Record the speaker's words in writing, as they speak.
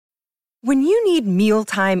When you need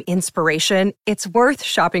mealtime inspiration, it's worth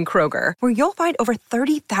shopping Kroger, where you'll find over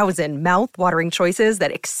 30,000 mouth-watering choices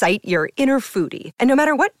that excite your inner foodie. And no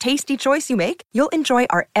matter what tasty choice you make, you'll enjoy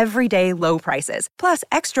our everyday low prices, plus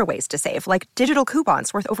extra ways to save, like digital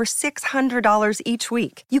coupons worth over $600 each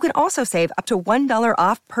week. You can also save up to $1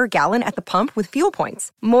 off per gallon at the pump with fuel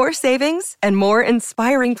points. More savings and more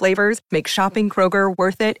inspiring flavors make shopping Kroger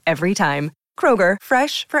worth it every time. Kroger,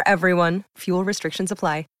 fresh for everyone. Fuel restrictions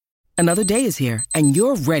apply. Another day is here, and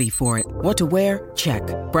you're ready for it. What to wear? Check.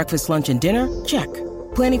 Breakfast, lunch, and dinner? Check.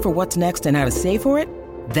 Planning for what's next and how to save for it?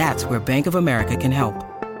 That's where Bank of America can help.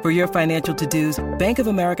 For your financial to-dos, Bank of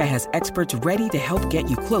America has experts ready to help get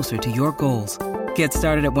you closer to your goals. Get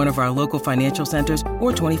started at one of our local financial centers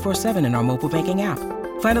or 24/7 in our mobile banking app.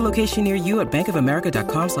 Find a location near you at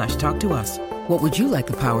bankofamerica.com/talktous. What would you like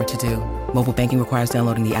the power to do? Mobile banking requires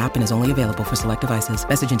downloading the app and is only available for select devices.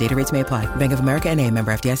 Message and data rates may apply. Bank of America N.A.,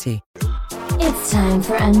 member FDIC. It's time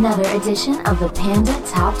for another edition of the Panda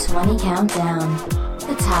Top 20 Countdown.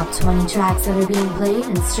 The top 20 tracks that are being played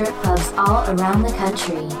in strip clubs all around the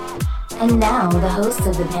country. And now, the hosts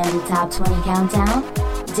of the Panda Top 20 Countdown,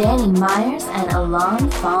 Danny Myers and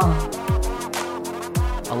Alon Fong.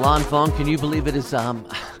 Alon Fong, can you believe it is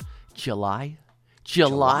July?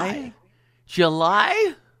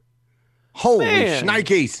 Holy Man.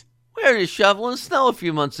 shnikes. We were just shoveling snow a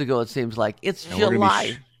few months ago, it seems like. It's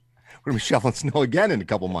July. We're going to be shoveling snow again in a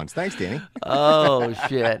couple months. Thanks, Danny. Oh,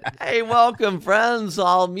 shit. Hey, welcome, friends,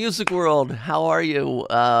 all music world. How are you?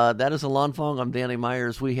 That is Alon Fong. I'm Danny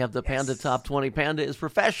Myers. We have the Panda Top 20. Panda is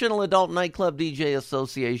Professional Adult Nightclub DJ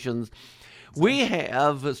Associations. We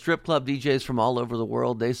have strip club DJs from all over the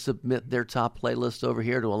world. They submit their top playlist over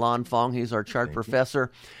here to Alon Fong. He's our chart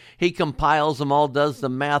professor. He compiles them all, does the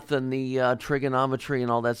math and the trigonometry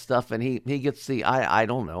and all that stuff, and he gets the, I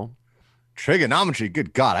don't know. Trigonometry,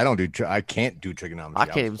 good God, I can't do trigonometry. I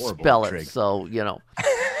can't even spell it, so, you know.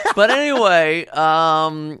 But anyway,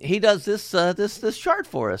 he does this chart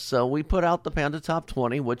for us. So we put out the Panda Top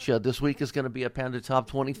 20, which this week is going to be a Panda Top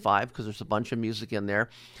 25 because there's a bunch of music in there.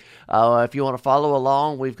 If you want to follow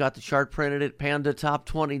along, we've got the chart printed at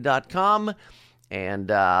pandatop20.com. And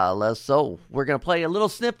we're going to play a little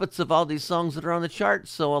snippets of all these songs that are on the chart.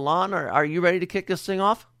 So, Alon, are you ready to kick this thing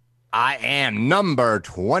off? I am. Number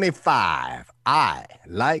 25. I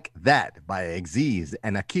Like That by Aziz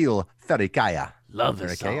and Akil Farikaya. Love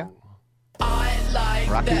this song. I like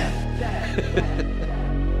Rocky. that.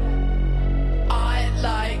 I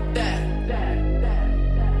like that.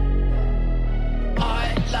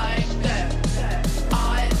 I like that.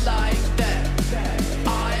 I like that.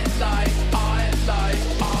 I like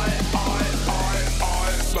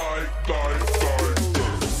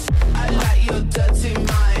I like your dirty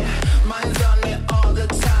mind. Mine's on it all the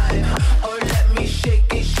time. Oh, let me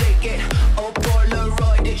shake it. Oh,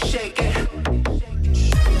 Polaroid it, shake it.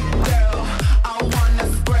 Girl, I wanna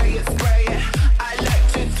spray it. I like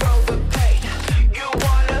to throw the paint. You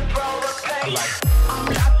wanna throw the paint? I'm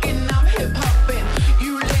locking, I'm hip hopping.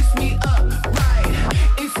 You lace me up, right?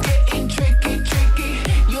 It's getting tricky.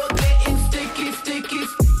 You're getting sticky.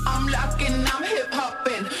 I'm locking, I'm hip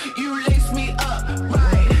hopping. You lace me up,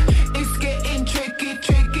 right? It's getting tricky.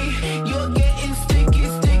 You're getting sticky.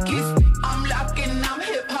 I'm locking, I'm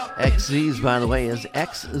hip hopping. XZ's, by the way, is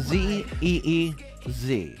XZEEZ.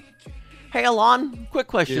 Hey, Alon, quick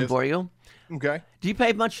question for you. Okay. Do you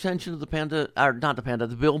pay much attention to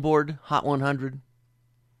the Billboard Hot 100?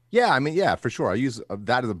 Yeah, I mean, yeah, for sure. I use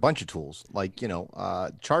that as a bunch of tools. Like,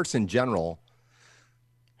 charts in general.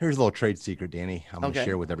 Here's a little trade secret, Danny, I'm going to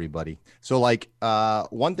share with everybody. So, like,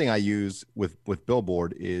 one thing I use with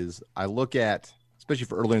Billboard is I look at, especially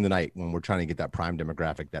for early in the night when we're trying to get that prime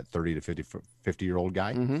demographic, that 30 to 50-year-old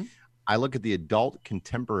guy, I look at the adult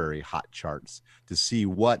contemporary hot charts to see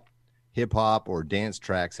what hip-hop or dance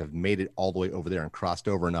tracks have made it all the way over there and crossed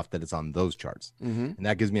over enough that it's on those charts. And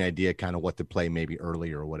that gives me an idea kind of what to play maybe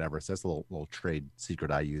earlier or whatever. So that's a little trade secret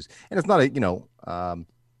I use. And it's not a,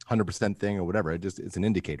 100% thing or whatever. It's an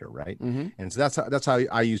indicator, right? And so that's how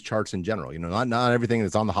I use charts in general. Not everything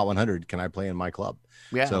that's on the Hot 100 can I play in my club.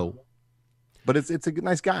 Yeah. So, but it's a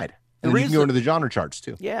nice guide. And you can go into the genre charts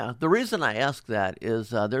too. Yeah. The reason I ask that is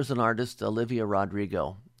there's an artist, Olivia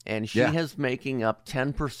Rodrigo, and she is making up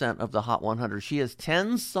 10% of the Hot 100. She has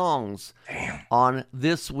 10 songs on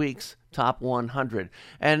this week's Top 100.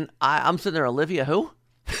 And I'm sitting there, Olivia who?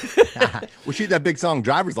 Well, she had that big song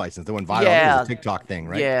Driver's License that went viral. It was a TikTok thing,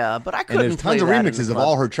 right? Yeah, but I couldn't. And there's tons of remixes of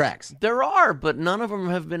all her tracks. There are, but none of them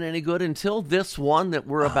have been any good until this one that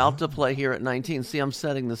we're about to play here at 19. See, I'm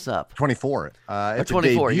setting this up. 24. It's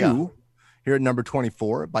 24, a debut here at number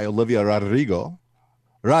 24 by Olivia Rodrigo.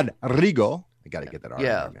 Rodrigo. I got to get that R.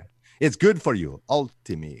 Yeah. Man. It's good for you.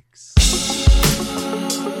 Ultimix.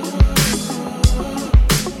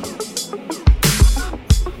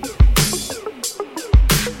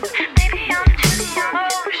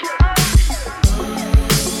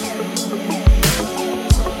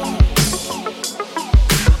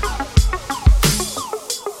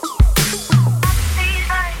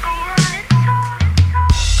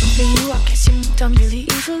 On really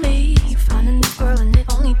easily. You found a new girl and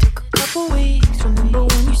it only took a couple weeks. Remember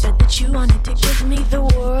when you said that you wanted to give me the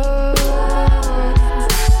world?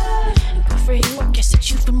 Good for you, I guess that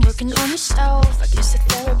you've been working on yourself. I guess the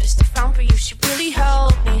therapist I found for you should really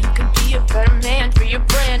help me. I could be a better man for your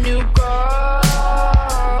brand new girl.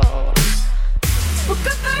 Well,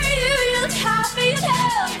 good for you, you look happy and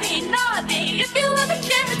healthy. Naughty, if you ever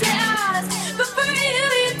care to ask. Good for you,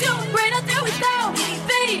 you're doing great out there without me,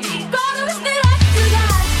 baby. God, I stay like to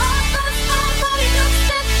that. All for the small body, don't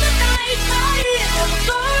set the night. My ear,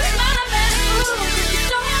 for my man, ooh. You're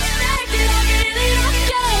so unexpected, I really don't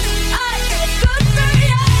care. I said good for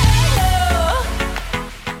you.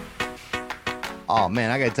 Oh,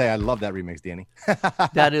 man, I got to tell you, I love that remix, Danny.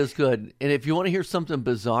 That is good. And if you want to hear something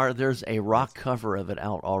bizarre, there's a rock cover of it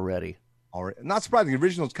out already. All right. Not surprising. The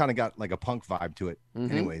original's kind of got like a punk vibe to it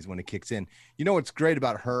anyways when it kicks in. You know what's great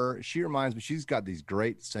about her? She reminds me, she's got these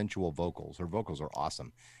great sensual vocals. Her vocals are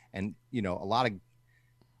awesome. And, you know, a lot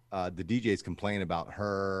of the DJs complain about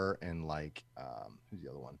her and like, who's the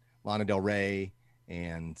other one? Lana Del Rey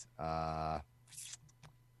and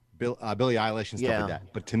Billie Eilish and stuff like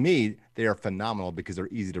that. But to me, they are phenomenal because they're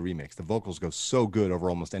easy to remix. The vocals go so good over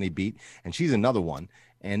almost any beat. And she's another one.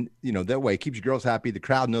 And, you know, that way it keeps your girls happy. The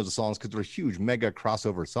crowd knows the songs because they're huge, mega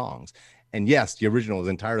crossover songs. And yes, the original is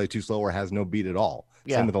entirely too slow or has no beat at all.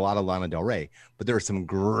 Yeah. Same with a lot of Lana Del Rey. But there are some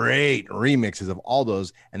great remixes of all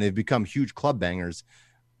those, and they've become huge club bangers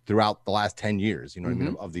throughout the last 10 years, you know what I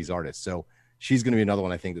mean, of these artists. So she's going to be another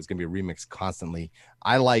one I think that's going to be remixed constantly.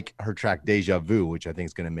 I like her track Deja Vu, which I think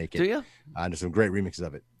is going to make it. Do you? There's some great remixes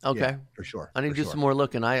of it. Okay. Yeah, for sure. I need to do some more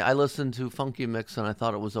looking. I listened to Funky Mix and I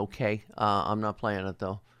thought it was okay. I'm not playing it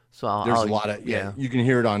though. So there's a lot of, you can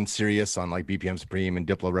hear it on Sirius on like BPM Supreme and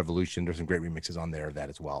Diplo Revolution. There's some great remixes on there of that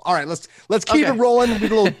as well. All right, let's keep it rolling with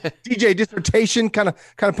a little DJ dissertation, kind of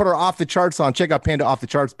put our off the charts on. Check out Panda Off the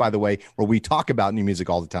Charts, by the way, where we talk about new music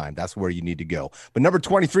all the time. That's where you need to go. But number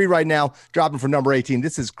 23 right now, dropping from number 18.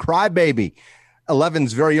 This is Cry Baby.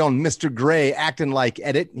 11's very own Mr. Gray, acting like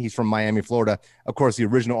Edit. He's from Miami, Florida. Of course, the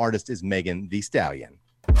original artist is Megan Thee Stallion.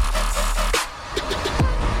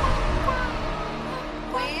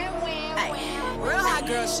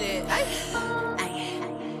 Girl shit.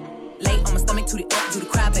 Lay on my stomach to the up, do the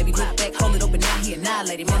cry, baby. Look back, hold it open, now he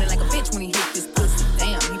annihilated. Moaning like a bitch when he hit this pussy.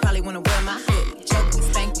 Damn, he probably wanna wear my hood. Choke me,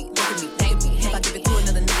 spank me, look at me, thank me. If I give it to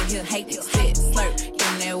another nigga, he'll hate it. Spit, slurp, give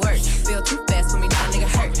him that work. Feel too fast for me, now a nigga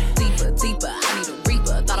hurt. Deeper, deeper, I need a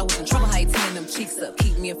reaper. Thought I was in trouble, how you tearing them cheeks up.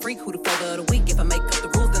 Keep me a freak, who the flavor of the week. If I make up the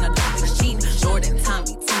rules, then I don't think it's cheating. Jordan,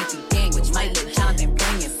 Tommy, Timothy, Daniel, Mike, Jonathan,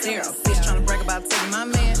 Bring and Sarah. Bitch trying to brag about taking my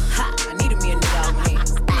man. Ha, I needed me a nigga out me.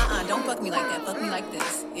 Don't fuck me like that, fuck me like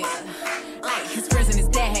this, yeah. His friends and his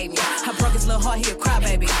dad hate me. I broke his little heart, he'll cry,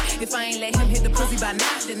 baby. If I ain't let him hit the pussy by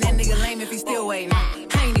now, then that nigga lame if he still waiting. I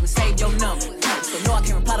ain't even saved your number, so no, I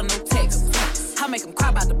can't reply to no text. I make him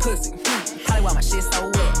cry about the pussy, probably why my shit so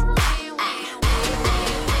wet.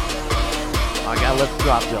 I gotta let the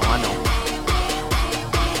drop go, I know.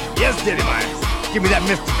 Yes, Diddy Myers. Give me that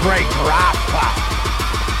Mr. Gray drop pop.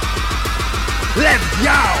 Let's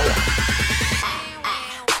go!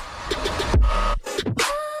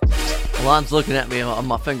 Lon's looking at me on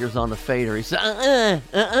my fingers on the fader. He said,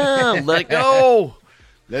 let it go.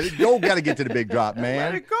 Let it go. Got to get to the big drop, man.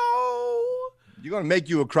 Let it go. You're going to make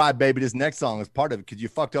you a cry, baby. This next song is part of it because you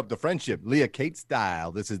fucked up the friendship. Leah Kate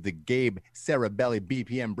style. This is the Gabe Sarabelli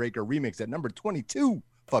BPM Breaker remix at number 22.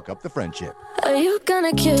 Fuck up the friendship. Are you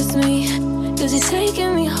gonna kiss me? Cause he's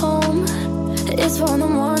taking me home. It's 4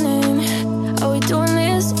 a.m. Are we doing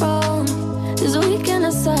this wrong? This weekend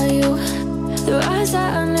I saw you. There were eyes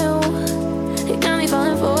that I knew. It got me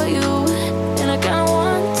falling for you, and I kinda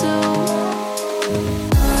want to.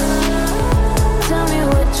 Tell me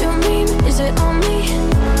what you mean, is it on me?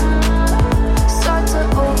 Start to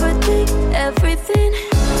overthink everything.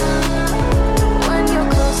 When you're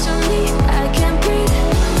close to me, I can't breathe.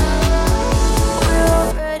 We're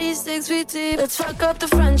already 6 feet deep. Let's fuck up the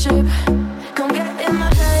friendship. Come get in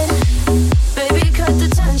my head. Baby, cut the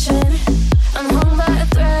tension. I'm hung by a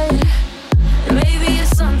thread. Maybe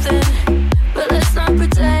it's something, but let's not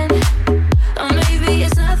pretend. Or maybe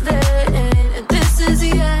it's nothing. This is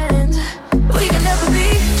the end. We can never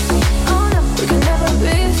be. Oh no, we can never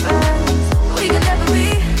be.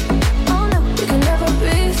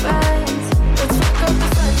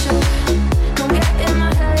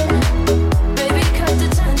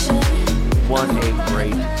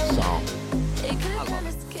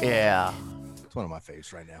 Yeah. It's one of my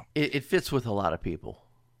faves right now. It fits with a lot of people.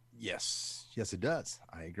 Yes, it does.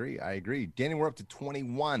 I agree. Danny, we're up to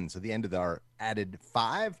 21, so the end of our added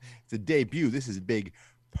 5. It's a debut. This is Big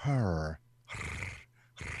Purr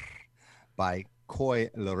by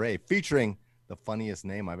Coi Leray, featuring the funniest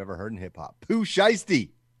name I've ever heard in hip-hop, Pooh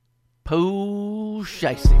Shiesty. Pooh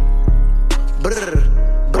Shiesty. Brr,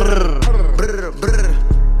 brr, brr, brr.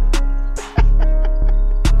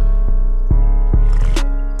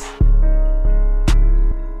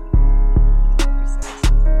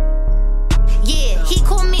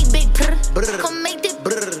 Come make the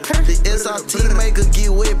SRT maker get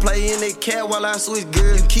wet, play in that cat while I switch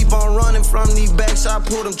gears. You keep on running from these backs, I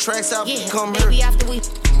pull them tracks out. Yeah, come Baby, here. after we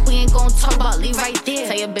ain't gon' talk about leave right there.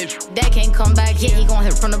 Tell your bitch that can't come back. Yeah, he gon'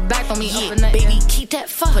 hit from the back on me up in the Baby, air. Keep that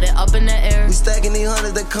fuck, put it up in the air. We stacking these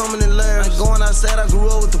hundreds that coming in layers. Going outside, I grew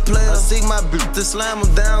up with the players. I seek my bitch to slam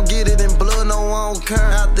them down, get it in blood, no one don't care.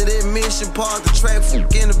 After that mission, park the track,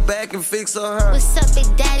 fuck in the back and fix her hair. What's up, big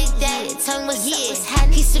daddy? Tell me what's up, what's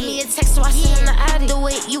happening? He sent me a text, so I sent him the addy. The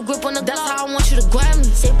way you grip on the That's block. how I want you to grab me.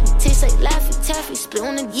 Say taste like Laffy Taffy, split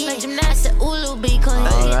on the like gymnastics. I said, ooh, little baby, come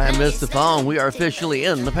All right, Mr. Phone, we are officially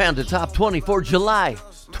in the Panda Top 20 for July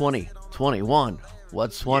 2021.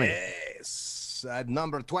 What's 20? Yes, at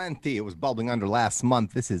number 20, it was bubbling under last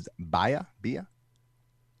month. This is Bia.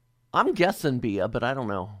 I'm guessing Bia, but I don't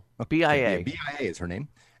know. BIA. BIA is her name.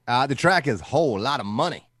 The track is Whole Lot of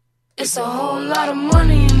Money. It's a whole lot of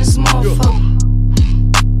money in this motherfucker.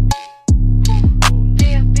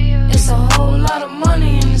 It's a whole lot of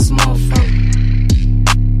money in this motherfucker.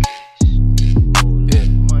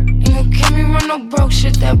 Ain't gon' keep me run no broke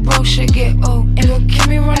shit, that broke shit get old. Ain't gon' keep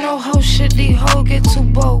me run no hoe shit, these hoes get too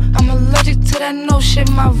bold. I'm allergic to that no shit,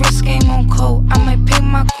 my wrist game on cold. I might pick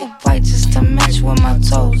my coupe white just to match with my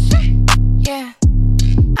toes. Yeah,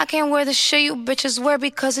 I can't wear the shit you bitches wear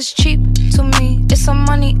because it's cheap to me. It's some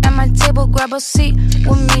money at my table, grab a seat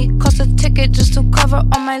with me. Cost a ticket just to cover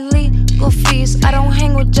all my legal fees. I don't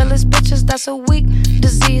hang with jealous bitches, that's a weak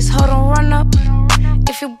disease. Hold on, run up.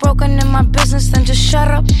 If you broken in my business, then just shut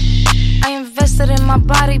up. I invested in my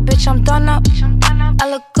body, bitch, I'm done up. I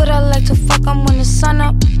look good, I like to fuck 'em when the sun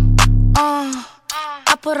up.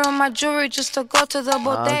 I put on my jewelry just to go to the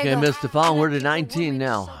bodega. Okay, Mr. Phone, we're to 19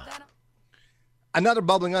 now. Another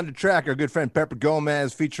bubbling under track, our good friend Pepper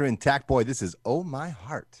Gomez featuring Tack Boy. This is Oh My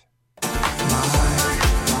Heart.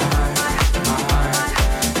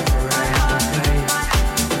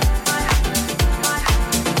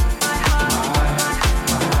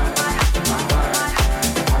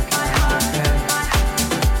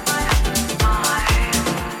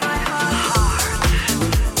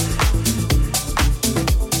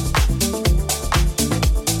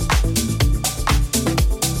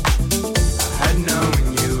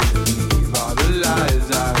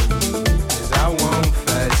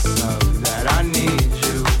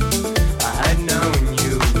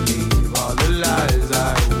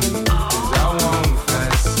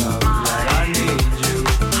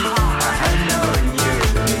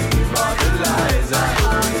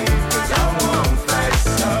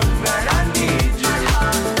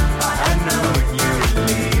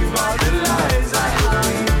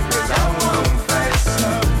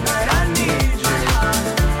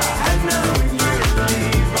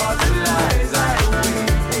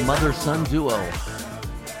 Son duo.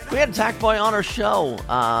 We had Tack Boy on our show,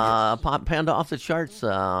 Panda Off the Charts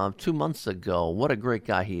 2 months ago. What a great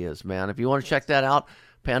guy he is, man. If you want to check that out,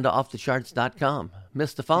 pandaoffthecharts.com.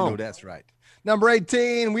 Missed the phone. You know that's right. Number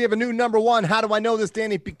 18, we have a new number 1. How do I know this,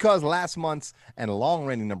 Danny? Because last month's and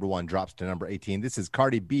long-reigning number 1 drops to number 18. This is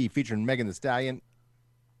Cardi B featuring Megan Thee Stallion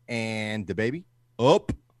and DaBaby.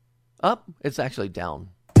 Up. It's actually down.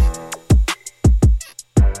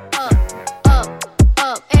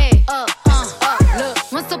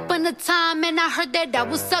 Look, once upon a time, and I heard that I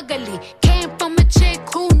was ugly. Came from a chick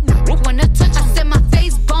who wanna touch. I said my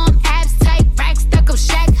face bomb, abs tight, rack stuck up,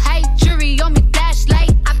 shack height, jury on me,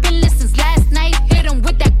 flashlight. I've been listening since last night. Hit 'em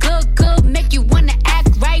with that good, make you wanna act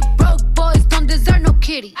right. Broke boys don't deserve no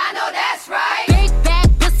kitty. I know that's right. Big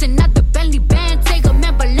bag, bustin' out the Bentley band. Take a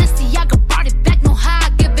man, Balenciaga brought it back. Know how I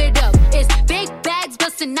give it up. It's big bags,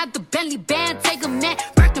 bustin' out the Bentley band. Take a man,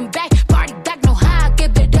 Birkin back, party back. Know how I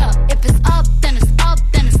give it up. If it's up, then it's up,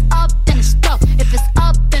 then it's up, then it's stuff. If it's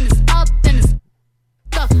up, then it's up, then it's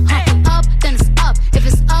stuff. Up, then it's up. If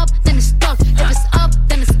it's up, then it's stuff. If it's up,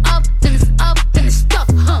 then it's up, then it's up, then it's stuff.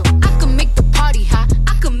 I can make the party hot.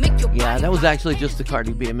 I can make your Yeah, that was actually just the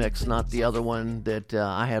Cardi B mix, not the other one that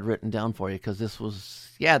I had written down for you, because this was,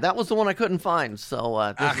 that was the one I couldn't find.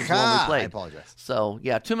 So this is the one we played. I apologize. So,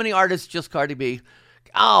 too many artists, just Cardi B.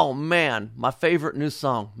 Oh, man, my favorite new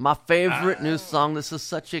song. New song. This is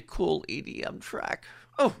such a cool EDM track.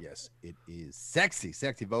 Oh, yes, it is. Sexy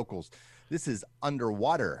vocals. This is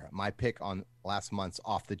Underwater, my pick on last month's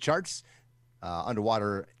Off the Charts.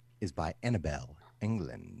 Underwater is by Annabelle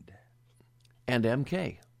England. And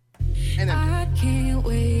MK. I can't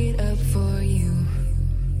wait up for you.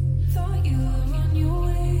 Thought you were on your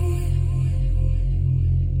way.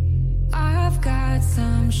 I've got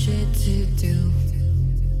some shit to do.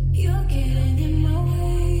 You're getting in my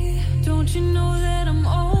way. Don't you know that I'm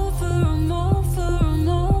over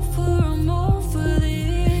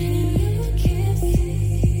this? You can't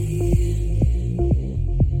see.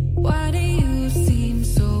 Why do you seem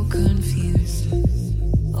so confused?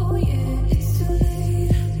 Oh yeah, it's too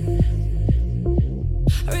late.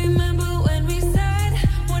 Remember when we said,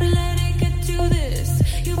 wouldn't let it get to this?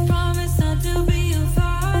 You promised not to be a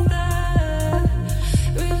father.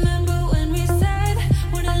 Remember when we said,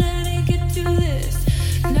 wouldn't let it get to this?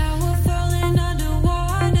 Now we're falling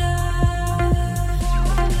underwater.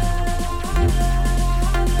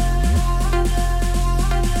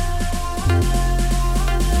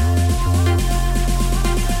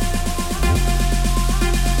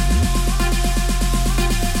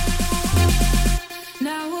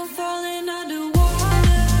 Now we're falling underwater.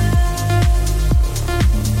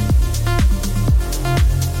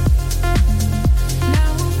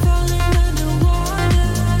 Now we're falling underwater.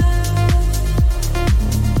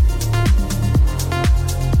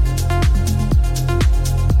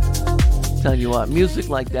 Tell you what, music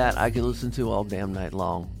like that I could listen to all damn night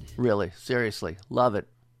long. Really, seriously, love it.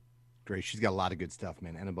 Great. She's got a lot of good stuff,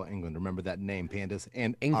 man. Annabelle England. Remember that name, Pandas.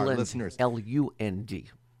 And England, our listeners. L-U-N-D.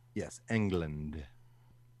 Yes, England.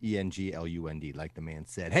 E-N-G-L-U-N-D, like the man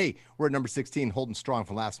said. Hey, we're at number 16, holding strong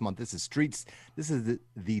from last month. This is Streets. This is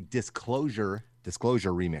the Disclosure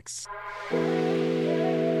remix.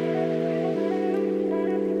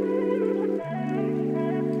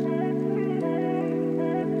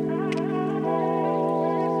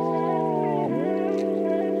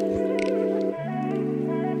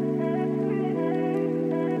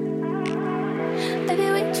 Baby,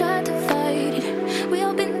 we tried to fight it. We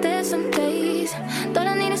all been there some days. Thought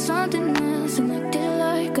I needed something else and acted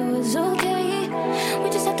like I was okay. We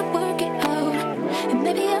just had to work it out. And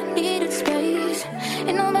maybe I needed space.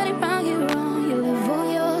 Ain't nobody around you wrong. You live all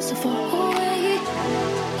yourself away.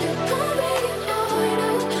 You're pouring your heart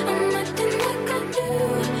out. I'm acting like I do.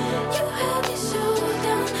 You held me so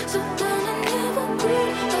down I never grew.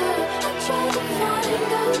 I tried to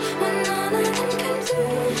find out what none of them can do.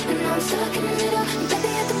 And I'm stuck in the middle. Baby,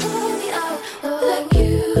 you have to pull me out. Like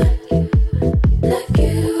you.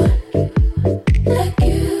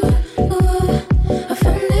 Ooh, I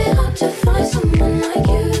found it hard to find someone like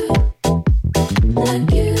you. Like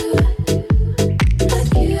you.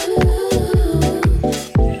 Like you.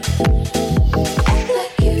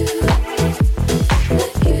 Like you.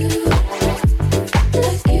 Like you.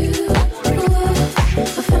 Like you. Ooh, I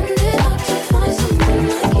found it hard to find someone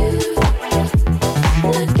like you.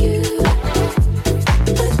 Like you.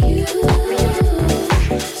 Like you.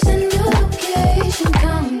 Send your location,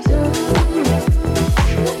 come through.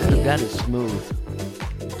 Dude, that is smooth.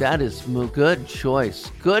 That is smooth. Good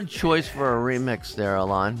choice. Good choice for a remix there,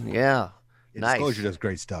 Alon. Yeah. Nice. Disclosure does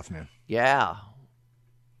great stuff, man. Yeah.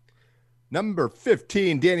 Number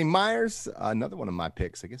 15, Danny Myers. Another one of my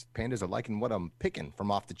picks. I guess pandas are liking what I'm picking from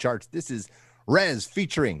Off the Charts. This is Rez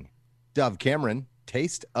featuring Dove Cameron,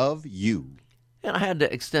 Taste of You. And I had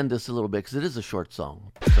to extend this a little bit because it is a short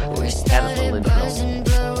song. So We add a started little intro. buzzing,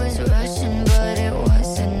 blood was rushing, but it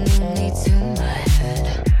wasn't only to my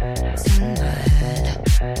head, to my head.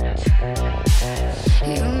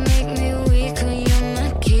 You make me weaker, you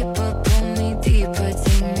might keep up, pull me deeper,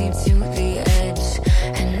 take me to the edge,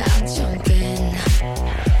 and I'll jump in.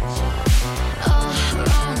 Oh,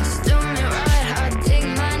 wrong, do me right, I dig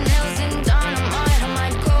my nails in dynamite, I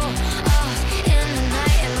might go off in the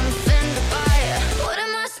night, and I'm offended by it. What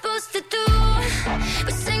am I supposed to do?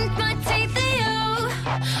 But sink my teeth in you.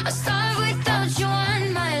 I start without you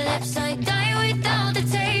on my lips. I die without the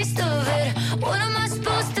taste of it. What am I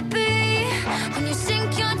supposed to be when you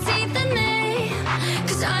sink your teeth in me?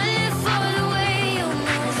 'Cause I live for the way you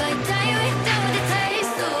move. I die without the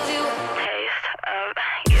taste of you. Taste of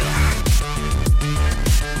you.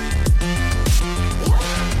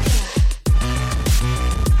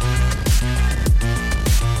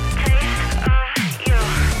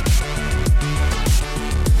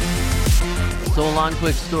 So a long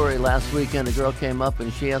quick story. Last weekend, a girl came up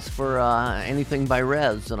and she asked for anything by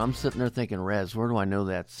Rez. And I'm sitting there thinking, Rez, where do I know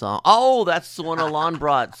that song? Oh, that's the one Alon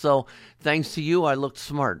brought. So thanks to you, I looked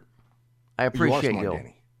smart. I appreciate smart,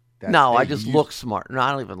 you. Danny. No, I just look smart. No,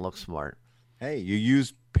 I don't even look smart. Hey, you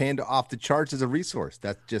use Panda Off the Charts as a resource.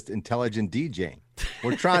 That's just intelligent DJing.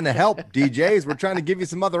 We're trying to help DJs. We're trying to give you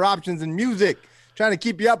some other options in music, trying to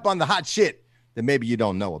keep you up on the hot shit that maybe you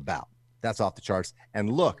don't know about. That's Off the Charts.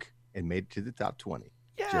 And look, it made it to the top 20.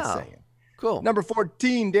 Yeah. Just saying. Cool. Number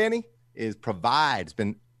 14, Danny, is Provide. It's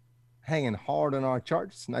been hanging hard on our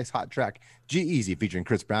charts. Nice hot track. G-Eazy featuring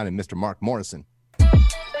Chris Brown and Mr. Mark Morrison.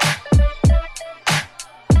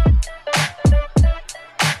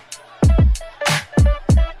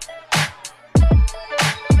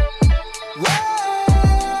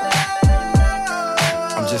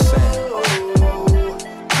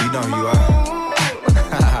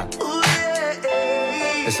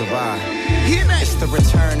 It's the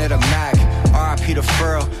return of the Mac, R.I.P. the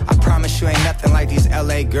Furl. I promise you ain't nothing like these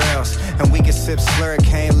L.A. girls. And we can sip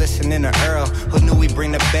slurricane, listening to Earl. Who knew we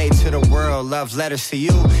bring the bay to the world? Love letters to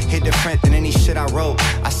you, hit different than any shit I wrote.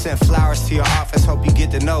 I sent flowers to your office, hope you get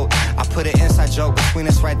the note. I put an inside joke between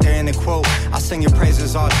us right there in the quote. I'll sing your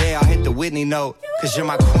praises all day, I'll hit the Whitney note. Cause you're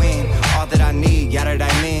my queen, all that I need, yada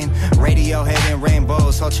that I mean. Radiohead and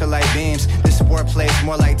rainbows, ultralight beams. This sport plays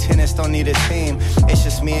more like tennis, don't need a team. It's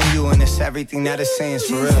just me and you and it's everything that it seems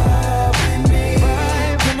for real.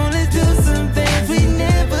 Come on, let's do some things we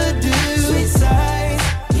never do.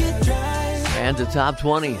 And the top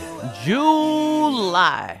 20,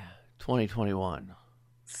 July 2021.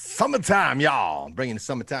 Summertime, y'all. Bringing the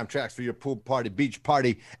summertime tracks for your pool party, beach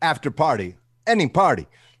party, after party, ending party.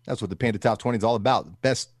 That's what the Panda Top 20 is all about.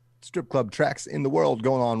 Best strip club tracks in the world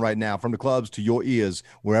going on right now, from the clubs to your ears,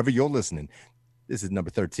 wherever you're listening. This is number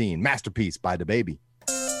 13, Masterpiece by DaBaby.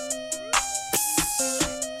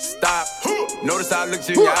 Stop. Notice how I look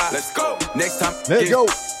to your eye. Let's go. Next time. Let's go.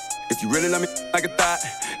 If you really love me like a thought,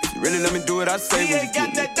 if you really let me do what I say, when you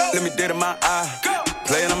get me, let me dead in my eye.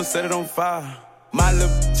 Play it, I'ma set it on fire. My little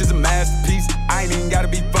bitch is a masterpiece. I ain't even gotta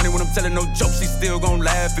be funny when I'm telling no jokes. She still gon'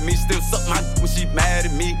 laugh at me. Still suck my when she mad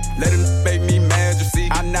at me. Let her make me mad, you see.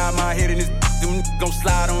 I nod my head in this gon'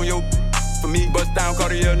 slide on your for me. Bust down,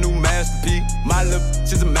 Cartier, new masterpiece. My little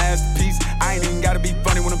bitch is a masterpiece. I ain't even gotta be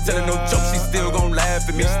funny when I'm telling no jokes. She still gon' laugh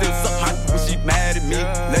at me. Still suck my when she mad at me.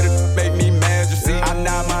 Let her make me mad, you see. I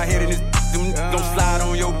nod my head in this gon' slide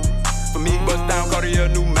on your for me. Bust down, Cartier,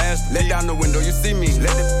 new masterpiece. Let down the window, you see me.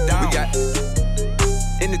 Let it down. We got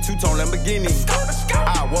in the two-tone Lamborghini.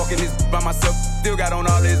 I walk in this by myself, still got on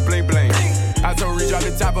all this bling bling. I told Reach out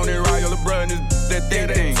the top on that Royal LeBron, that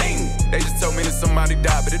thing. They just told me that somebody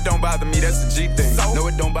died, but it don't bother me, that's the G thing. No,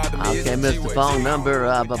 it don't bother me. Okay, Mr. Phone,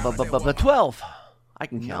 number 12. I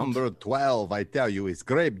can count. Number 12, I tell you, is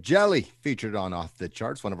Grape Jelly, featured on Off the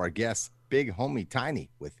Charts. One of our guests, Big Homie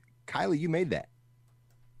Tiny, with Kylie, You Made That.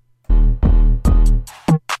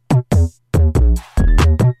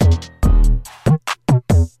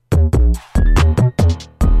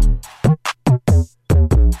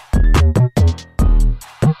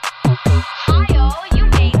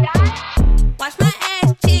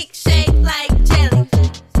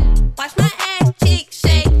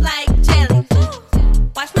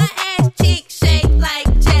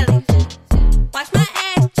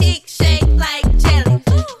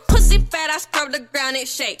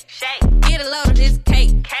 Shake. Get a load of this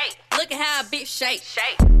cake. Look at how a bitch shake.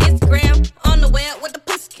 Instagram on the web with the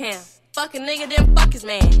pussy cam. Fuck a nigga, then fuck his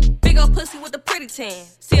man. Big ol' pussy with the pretty tan.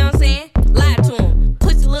 See what I'm saying? Lie to him.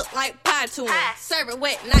 Pussy look like pie to him. Serve it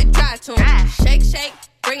wet, not dry to him. Shake,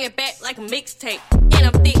 bring it back like a mixtape. And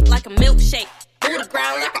I'm thick like a milkshake. Move the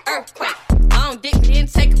ground like an earthquake. Long dick, then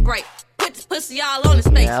take a break. Put this pussy all on his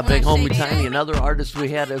face. Yeah, Big Homie Tiny, another artist we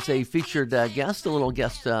had as a featured guest, a little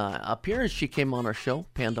guest appearance. She came on our show,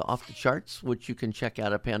 Panda Off the Charts, which you can check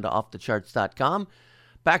out at pandaoffthecharts.com.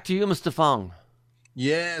 Back to you, Mr. Fong.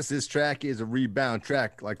 Yes, this track is a rebound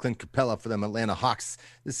track like Clint Capella for them Atlanta Hawks.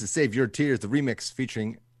 This is Save Your Tears, the remix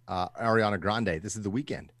featuring Ariana Grande. This is The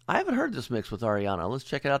Weeknd. I haven't heard this mix with Ariana. Let's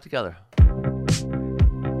check it out together.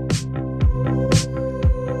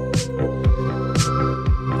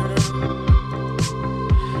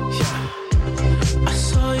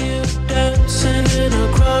 Dancing in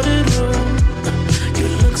a crowded room. You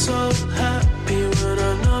look so happy when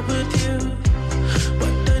I'm not with you.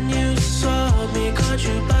 But then you saw me, caught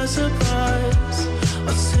you by surprise.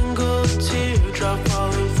 A single teardrop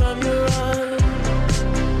falling from your eye.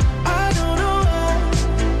 I don't know why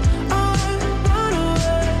I run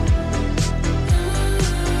away.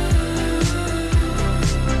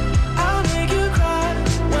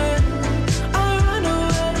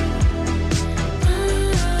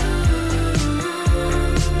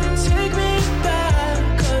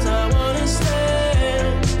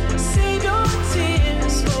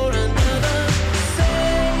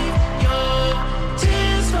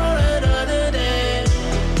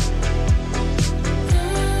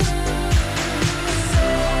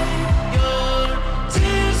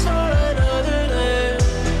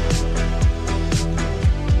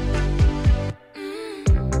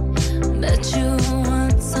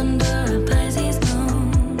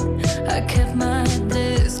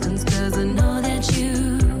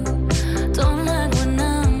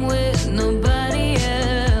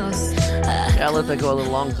 they go a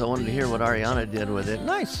little long, so I wanted to hear what Ariana did with it.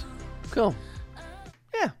 Nice. Cool.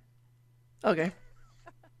 Yeah. Okay.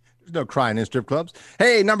 There's no crying in strip clubs.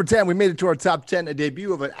 Hey, number 10, we made it to our top 10, a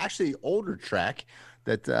debut of an actually older track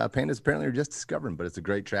that Pandas apparently are just discovering, but it's a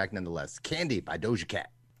great track nonetheless. Candy by Doja Cat.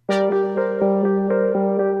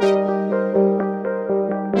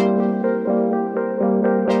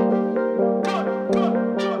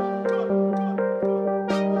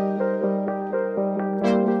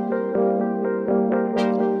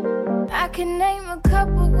 I can name a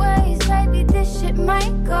couple ways, maybe this shit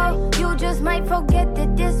might go. You just might forget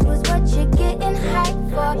that this was what you're getting hyped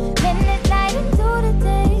for. Minute night into the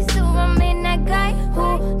day, so I'm in that guy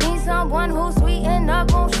who needs someone who's sweet and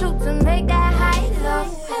up on shoot to make that high low.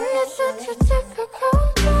 And it's such a typical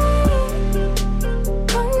day,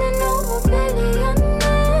 running over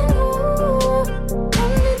billionaire.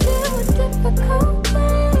 Only deal with difficult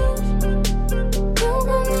things. You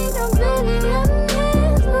gon' need a billionaire.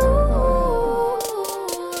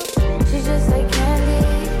 She's just like candy.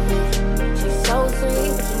 She's so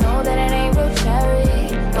sweet. Know that it ain't real cherry.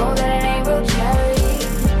 Know that it ain't real cherry.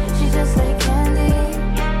 She's just like candy.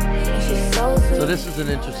 And she's so sweet. So this is an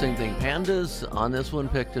interesting thing. Pandas on this one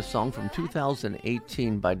picked a song from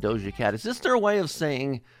 2018 by Doja Cat. Is this their way of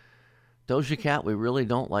saying, Doja Cat, we really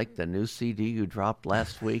don't like the new CD you dropped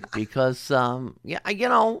last week? Because, I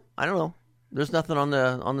don't know. There's nothing on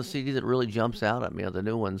the CD that really jumps out at me, the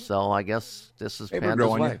new one. So I guess this is Panda's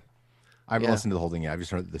way. I haven't listened to the whole thing yet. I've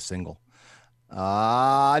just heard the single.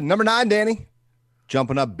 Number 9, Danny.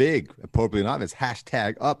 Jumping up big, appropriately enough, is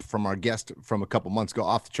hashtag up from our guest from a couple months ago.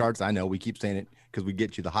 Off the charts. I know we keep saying it because we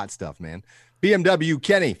get you the hot stuff, man. BMW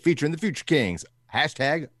Kenny featuring the Future Kings.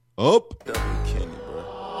 Hashtag up.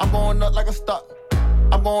 I'm going up like a stock.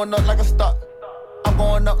 I'm going up like a stock. I'm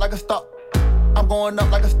going up like a stock. I'm going up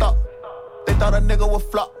like a stock. They thought a nigga would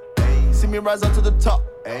flop. See me rise up to the top.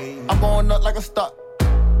 I'm going up like a stock.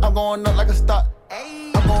 I'm going up like a stock.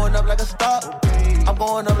 I'm going up like a stock. I'm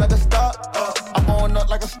going up like a stock. I'm going up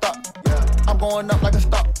like a stock. I'm going up like a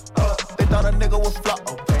stock. They thought a nigga would flop.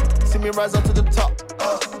 See me rise up to the top.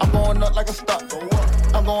 I'm going up like a stock.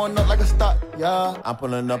 I'm going up like a stock. Yeah, I'm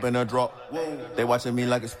pulling up in a drop. They watching me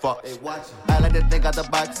like it's Fox. I like to think out the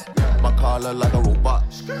box. My car look like a robot.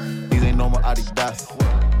 These ain't normal Adidas.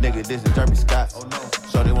 Nigga, this is Jeremy Scott.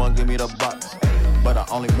 So they won't give me the box, but I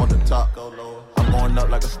only want the top. I'm going up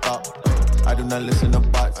like a stock. I do not listen to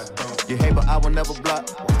bots. You hate, but I will never block.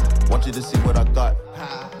 Want you to see what I got.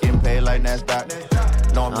 Getting paid like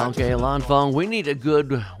NASDAQ. No, I'm not. Okay, Lon Fong, we need a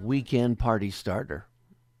good weekend party starter.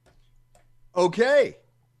 Okay.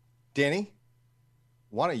 Danny,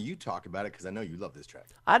 why don't you talk about it? Because I know you love this track.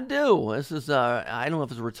 I do. This is, I don't know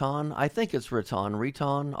if it's Raton. I think it's Raton.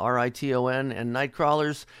 Riton, R-I-T-O-N, and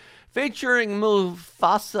Nightcrawlers, featuring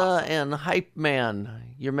Mufasa and Hype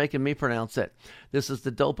Man. You're making me pronounce it. This is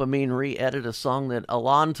the Dopamine re-edit, a song that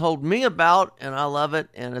Alon told me about, and I love it,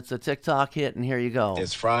 and it's a TikTok hit, and here you go.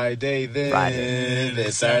 It's Friday then.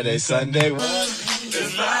 It's Saturday, Sunday.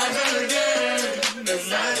 It's Friday again. It's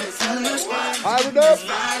Saturday, Sunday. Fire it up.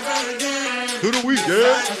 To the weekend.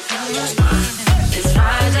 It's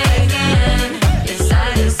Friday again. It's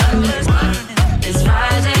Saturday, Sunday. It's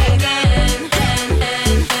Friday again.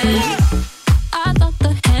 I thought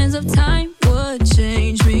the hands of time would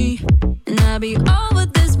change me, and I'd be over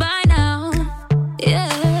this by now.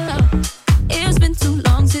 Yeah, it's been too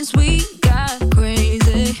long since we got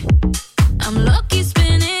crazy. I'm lucky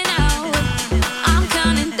spinning out. I'm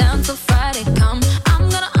counting down till Friday come.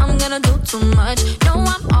 I'm gonna do too much. No,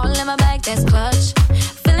 I'm all in my bag, that's clutch.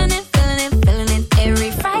 Feeling it.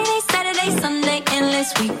 Every Friday, Saturday, Sunday,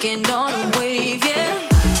 endless weekend on a wave, yeah.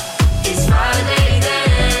 It's Friday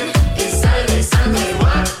then. It's Saturday, Sunday,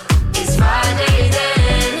 what? It's Friday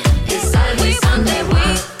then. It's Saturday, Sunday,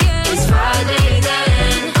 what? It's Friday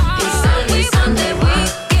then. It's Saturday, Sunday, what?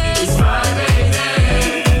 It's Friday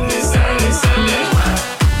then. It's Saturday, Sunday, what?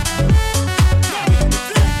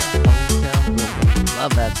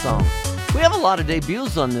 Love that song. We have a lot of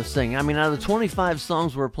debuts on this thing. I mean, out of the 25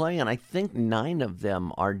 songs we're playing, I think 9 of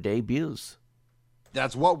them are debuts.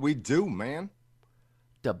 That's what we do, man.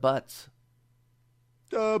 The butts.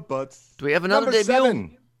 The butts. Do we have another Number debut?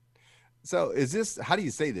 7. So is this, how do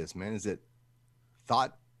you say this, man? Is it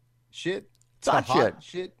thought shit? Thought Hot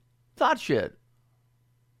shit. Thought shit.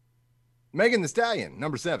 Megan Thee Stallion,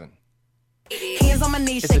 number 7. Hands on my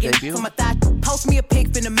knees, It's a shaking debut. from my thigh. Post me a pic,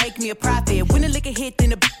 finna make me a profit. When the liquor hit, then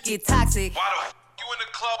the get toxic. You in the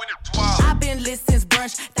club with the 12. I've been lit since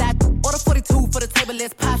brunch. That order 42 for the table,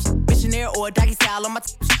 let's pop. Missionary or a doggy style on my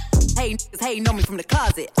Hey, niggas hating on me from the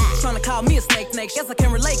closet. Trying to call me a snake. Guess I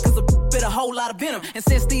can relate, cause a bit a whole lot of venom. And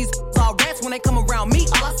since these all rats, when when they come around me,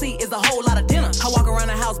 all I see is a whole lot of dinner. I walk around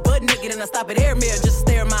the house butt naked and I stop at air mirror just to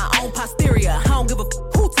stare at my own posterior. I don't give a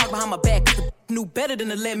who talk behind my back, cause the knew better than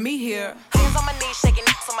to let me hear. Hands on my knees, shaking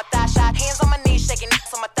ass on my thigh shot. Hands on my knees, shaking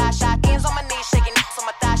ass on my thigh shot. Hands on my knees, shaking ass on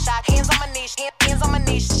my thigh shot. Hands on my knees, hands on my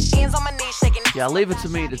knees, hands on my knees, shaking. Yeah, leave it to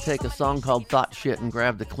me to take a song called Thought Shit and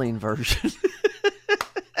grab the clean version.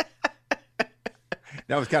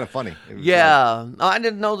 That was kind of funny. Yeah, I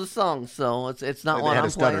didn't know the song, so it's not one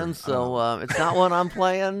I'm playing. So it's not one I'm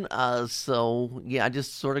playing. So yeah, I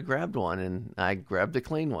just sort of grabbed one, and I grabbed the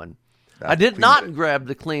clean one. I did not grab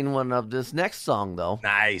the clean one of this next song, though.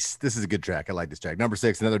 Nice. This is a good track. I like this track. Number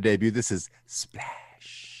 6, another debut. This is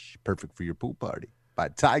Splash, Perfect for Your Pool Party by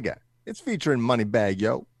Tyga. It's featuring Moneybag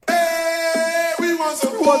Yo. Hey, we want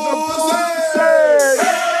some pussy. Hey,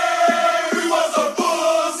 we want some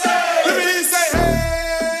pussy. Let me say,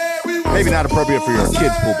 hey, we want Maybe not appropriate for your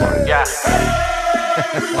kids' pool party. Yeah.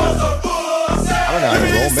 Hey, we want some pussy. I don't know how to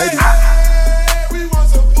roll. Maybe. Hey, we want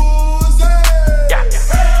some pussy. Yeah.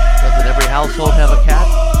 Doesn't every household have a cat?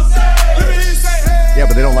 Yeah,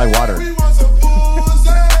 but they don't like water.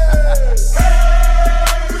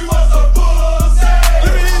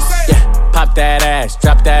 Pop that ass,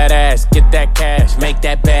 drop that ass, get that cash, make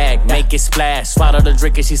that bag, make it splash. Swallow the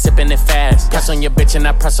drink and she sipping it fast. Press on your bitch and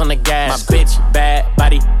I press on the gas. My bitch bad,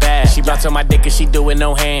 body bad. She bounce on my dick and she do it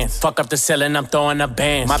no hands. Fuck up the ceiling, I'm throwing up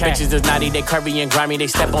bands. My bitches is naughty, they curvy and grimy. They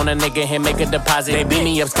step on a nigga and make a deposit. They beat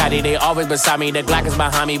me up, Scotty, they always beside me. The Glock is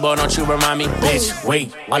behind me, boy, don't you remind me. Bitch,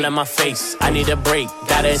 wait, all in my face. I need a break,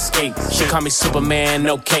 gotta escape. She call me Superman,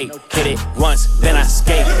 no cape. Hit it once, then I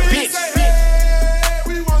skate. Bitch.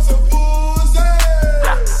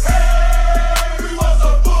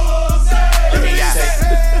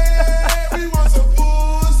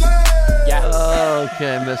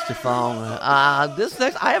 Okay, Mr. Fong. This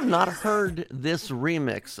next, I have not heard this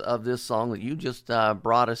remix of this song that you just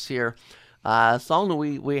brought us here. Song that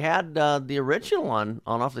we had the original one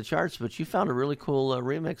on Off the Charts, but you found a really cool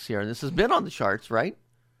remix here. And this has been on the charts, right?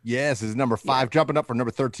 Yes, this is number 5, jumping up from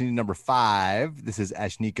number 13 to number 5. This is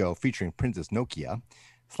Ashniko featuring Princess Nokia.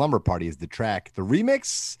 Slumber Party is the track. The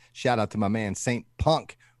remix, shout out to my man Saint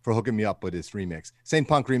Punk for hooking me up with this remix. Saint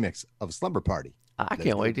Punk remix of Slumber Party. I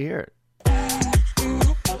can't wait to hear it.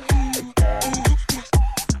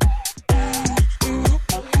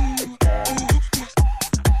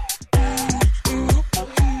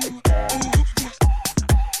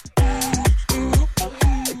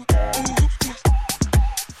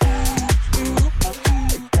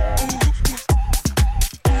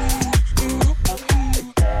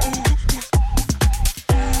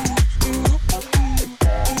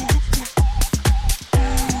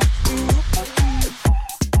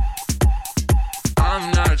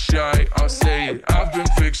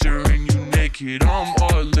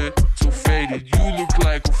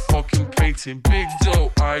 Big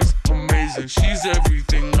doe eyes, amazing. She's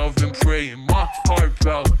everything I've been praying. My heart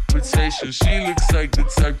palpitation. She looks like the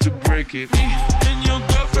type to break it. Me and your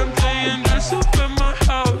girlfriend playing dress up at my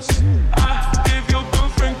house. I gave your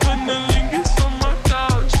girlfriend cunnilingus on my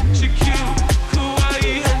couch. She cute,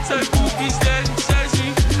 kawaii, hentai boobies that entice me.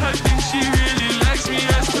 I think she really likes me.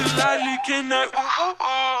 Ask politely, can I?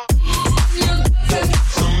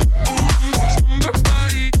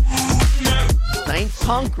 Saint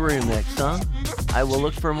Punk remix, huh? I will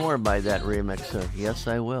look for more by that remix, sir. Yes,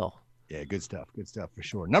 I will. Yeah, good stuff for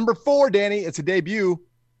sure. Number 4, Danny, it's a debut.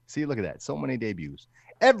 See, look at that. So many debuts.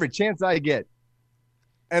 Every chance I get.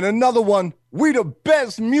 And another one, We the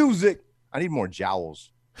Best Music. I need more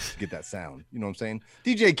jowls to get that sound. You know what I'm saying?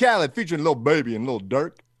 DJ Khaled featuring Lil Baby and Lil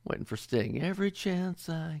Durk. Waiting for Sting. Every chance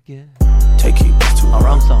I get. Take it to a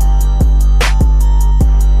wrong song.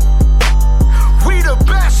 We the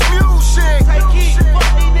best music.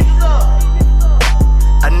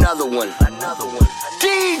 Another one.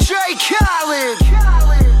 DJ Khaled.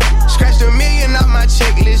 Scratched $1 million off my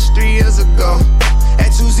checklist 3 years ago. At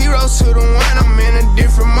 2 zeros to the 1, I'm in a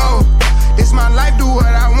different mode. This my life, do what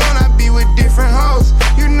I want, I be with different hoes.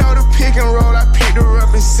 You know the pick and roll, I picked her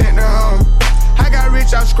up and sent her home. I got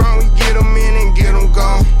rich, I'm strong, we get them in and get them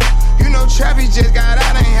gone. You know Trappy just got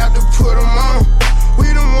out, ain't have to put them on. We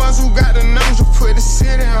the ones who got the numbers to put the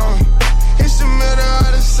city on. It's the middle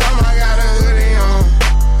of the summer, I got a hoodie on.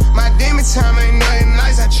 My demon time ain't nothing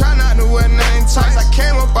nice, I try not to wear nothing tight. I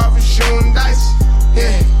came up off of shooting dice,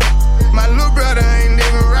 yeah. My little brother ain't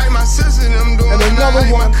living right, my sister them doing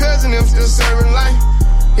nice. My cousin them still serving life,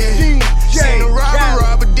 yeah. Seen the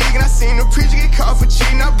robber digging, I seen the preacher get caught for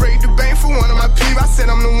cheating. I break the bank for one of my peeps. I said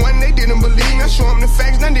I'm the one, they didn't believe me. show them the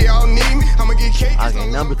facts, then they all need me. I'ma get cake. Okay,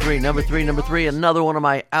 number three. Another one of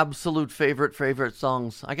my absolute favorite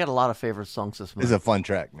songs. I got a lot of favorite sons this month. This is a fun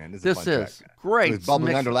track, man. This is great. It was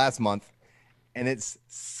bubbling under last month, and it's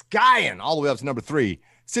skying all the way up to number 3.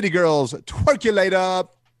 City Girls, Twerkulator.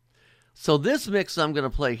 So this mix I'm going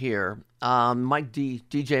to play here,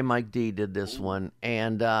 DJ Mike D did this one,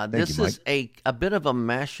 and this is a bit of a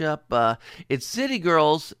mashup. It's City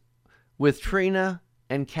Girls with Trina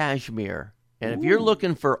and Cashmere. And if you're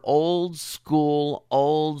looking for old school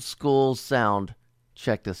sound,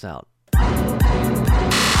 check this out.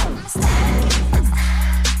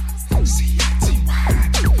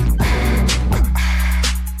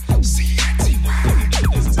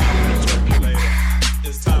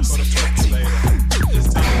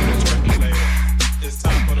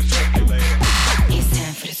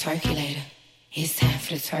 Twerkulator. It's time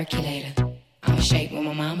for the twerkulator. I'ma shake what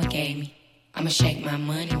my mama gave me. I'ma shake my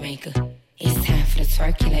money maker. It's time for the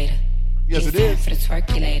twerkulator. Yes, it's it is. Time for the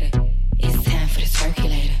twerkulator. It's time for the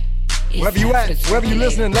twerkulator. Wherever you at, wherever you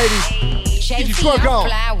listening, ladies, get your twerk on.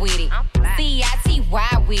 Fly with it.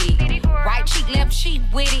 C-I-T-Y with it. Right cheek, left cheek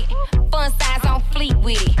with it. Fun size on fleet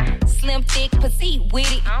with it. Slim, thick, petite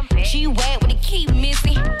with it. G-Wag with the key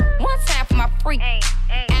missing. One time for my freak.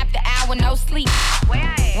 After hour, no sleep.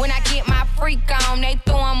 When I get my freak on, they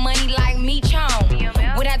throwing money like me chong.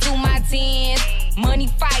 When I do my dance, money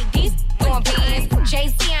fight, these throwing bands.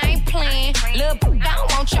 JC, I ain't playing. Lil' I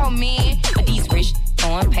don't want your man. But these rich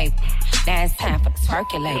throwing paper. Now it's time for the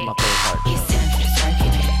twerkulator. It's time for the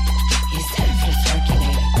twerkulator. It's time for the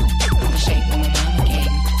twerkulator. I'ma shake what my mama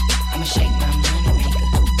gave me. I'ma shake my money maker.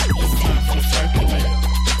 It's time for the twerkulator.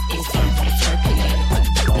 It's time for the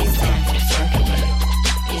twerkulator. It's time for the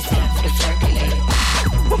twerkulator. It's time for the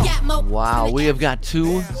twerkulator. Wow, we have got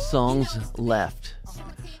 2 songs left.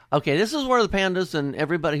 Okay, this is where the Pandas and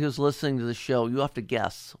everybody who's listening to the show, you have to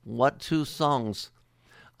guess what 2 songs.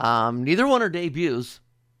 Neither one are debuts,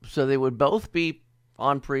 so they would both be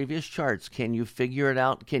on previous charts. Can you figure it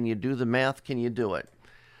out? Can you do the math? Can you do it?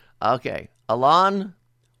 Okay, Alon,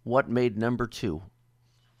 what made number 2?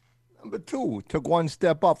 Number 2 took one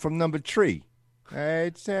step up from number 3.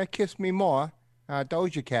 It's Kiss Me More,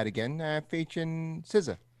 Doja Cat again, featuring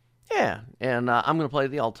SZA. Yeah, and I'm going to play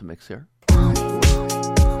the Ultimix here.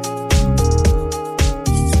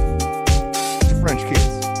 It's a French kiss.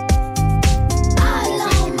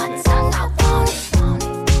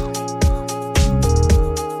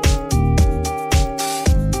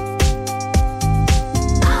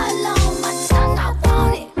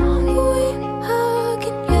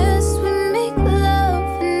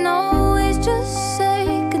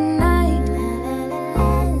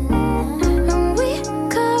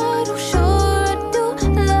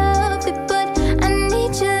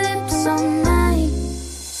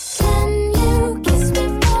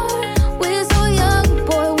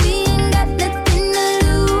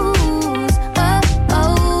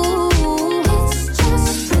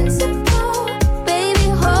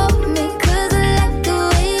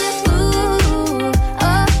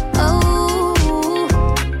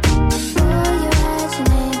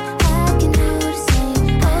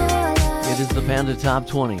 Top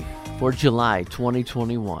 20 for July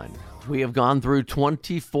 2021. We have gone through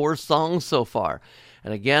 24 songs so far.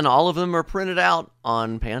 And again, all of them are printed out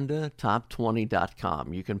on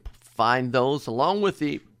pandatop20.com. You can find those along with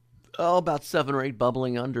the about 7 or 8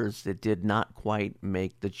 bubbling unders that did not quite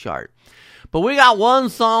make the chart. But we got one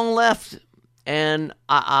song left, and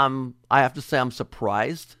I have to say I'm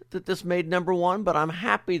surprised that this made number 1, but I'm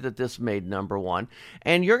happy that this made number 1.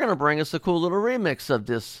 And you're going to bring us a cool little remix of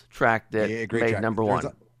this track that made track. Number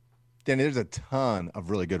 1. Danny, there's a ton of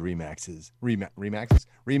really good remixes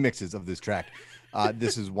of this track.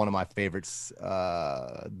 This is one of my favorites.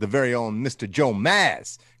 The very own Mr. Joe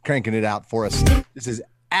Maz cranking it out for us. This is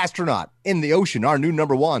Astronaut in the Ocean, our new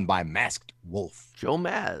number 1 by Masked Wolf. Joe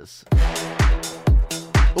Maz.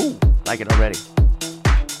 Ooh, like it already.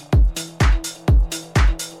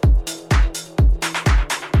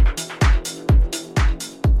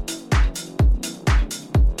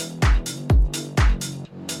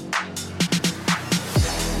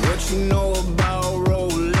 What you know about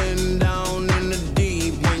rolling down in the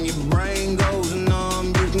deep? When your brain goes numb,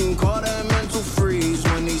 you can call that mental freeze.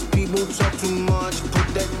 When these people talk too much, put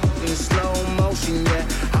that in slow motion. Yeah,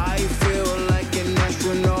 I feel like an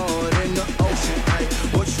astronaut in the ocean. Ay,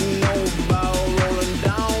 what you know about rolling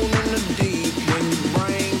down in the deep? When your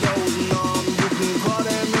brain goes numb, you can call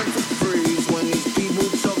that mental freeze. When these people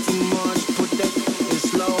talk too much, put that in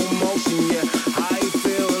slow motion. Yeah, I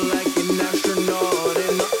feel like an astronaut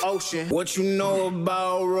in the ocean. What you know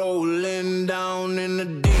about rolling down in the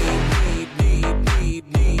deep?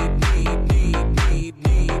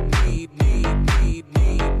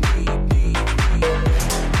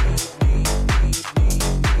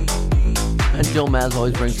 Joe Maz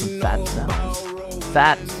always brings some fat sounds.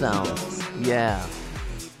 Fat sounds. Yeah.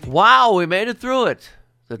 Wow, we made it through it.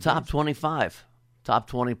 The top 25. Top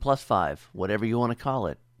 20 plus 5. Whatever you want to call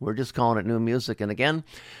it. We're just calling it new music. And again,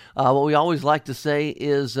 what we always like to say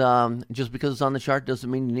is just because it's on the chart doesn't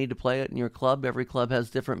mean you need to play it in your club. Every club has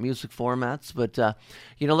different music formats. But,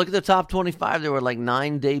 look at the top 25. There were like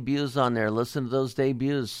 9 debuts on there. Listen to those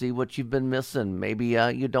debuts. See what you've been missing. Maybe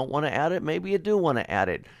you don't want to add it. Maybe you do want to add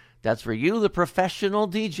it. That's for you, the professional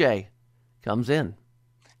DJ. Comes in.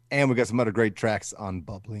 And we got some other great tracks on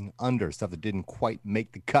Bubbling Under. Stuff that didn't quite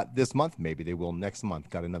make the cut this month. Maybe they will next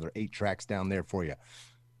month. Got another 8 tracks down there for you.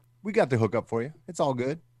 We got the hookup for you. It's all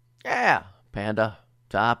good. Yeah. Panda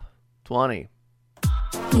Top 20.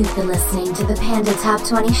 You've been listening to the Panda Top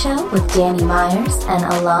 20 Show with Danny Myers and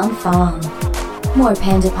Alon Fong. More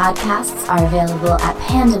Panda podcasts are available at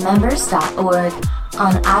pandamembers.org,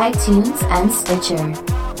 on iTunes and Stitcher.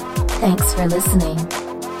 Thanks for listening.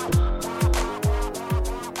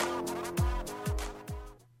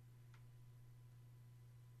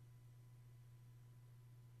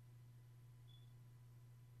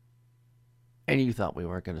 And you thought we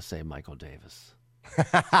weren't going to say Michael Davis.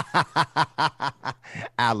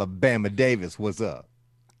 Alabama Davis, what's up?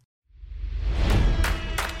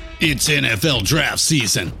 It's NFL draft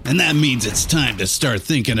season, and that means it's time to start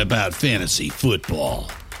thinking about fantasy football.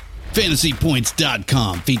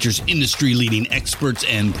 FantasyPoints.com features industry-leading experts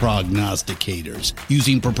and prognosticators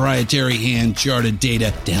using proprietary hand-charted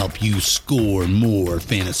data to help you score more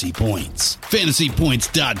fantasy points.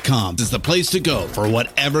 FantasyPoints.com is the place to go for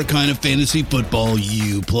whatever kind of fantasy football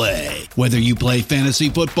you play. Whether you play fantasy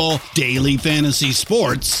football, daily fantasy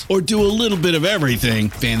sports, or do a little bit of everything,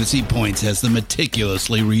 Fantasy Points has the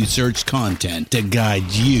meticulously researched content to guide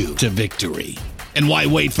you to victory. And why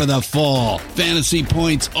wait for the fall? Fantasy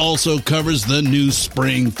Points also covers the new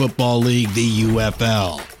spring football league, the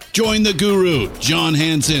UFL. Join the guru, John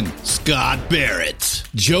Hansen, Scott Barrett,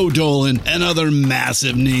 Joe Dolan, and other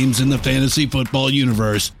massive names in the fantasy football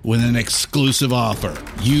universe with an exclusive offer.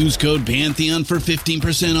 Use code Pantheon for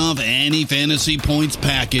 15% off any Fantasy Points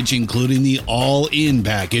package, including the all-in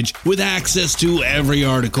package, with access to every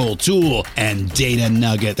article, tool, and data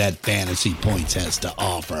nugget that Fantasy Points has to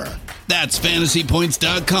offer. That's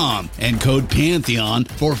FantasyPoints.com and code Pantheon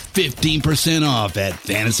for 15% off at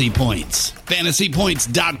Fantasy Points.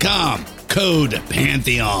 FantasyPoints.com, code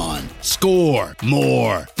Pantheon. Score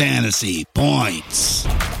more fantasy points.